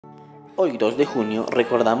Hoy 2 de junio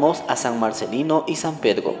recordamos a San Marcelino y San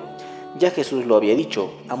Pedro. Ya Jesús lo había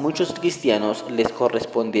dicho, a muchos cristianos les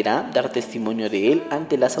corresponderá dar testimonio de él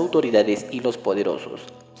ante las autoridades y los poderosos.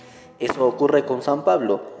 Eso ocurre con San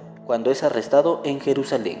Pablo cuando es arrestado en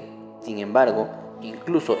Jerusalén. Sin embargo,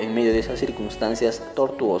 incluso en medio de esas circunstancias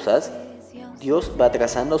tortuosas, Dios va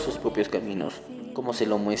trazando sus propios caminos, como se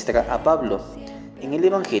lo muestra a Pablo. En el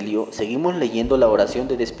Evangelio seguimos leyendo la oración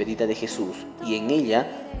de despedida de Jesús y en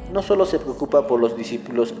ella no solo se preocupa por los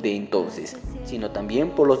discípulos de entonces, sino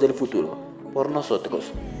también por los del futuro, por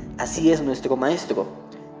nosotros. Así es nuestro Maestro,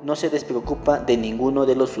 no se despreocupa de ninguno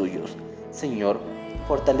de los suyos. Señor,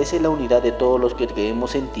 fortalece la unidad de todos los que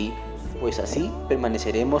creemos en ti, pues así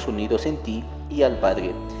permaneceremos unidos en ti y al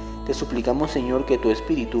Padre. Te suplicamos, Señor, que tu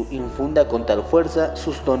Espíritu infunda con tal fuerza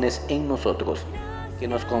sus dones en nosotros, que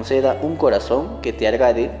nos conceda un corazón que te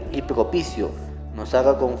agrade y propicio, nos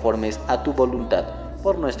haga conformes a tu voluntad.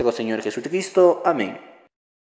 Por nuestro Señor Jesucristo. Amén.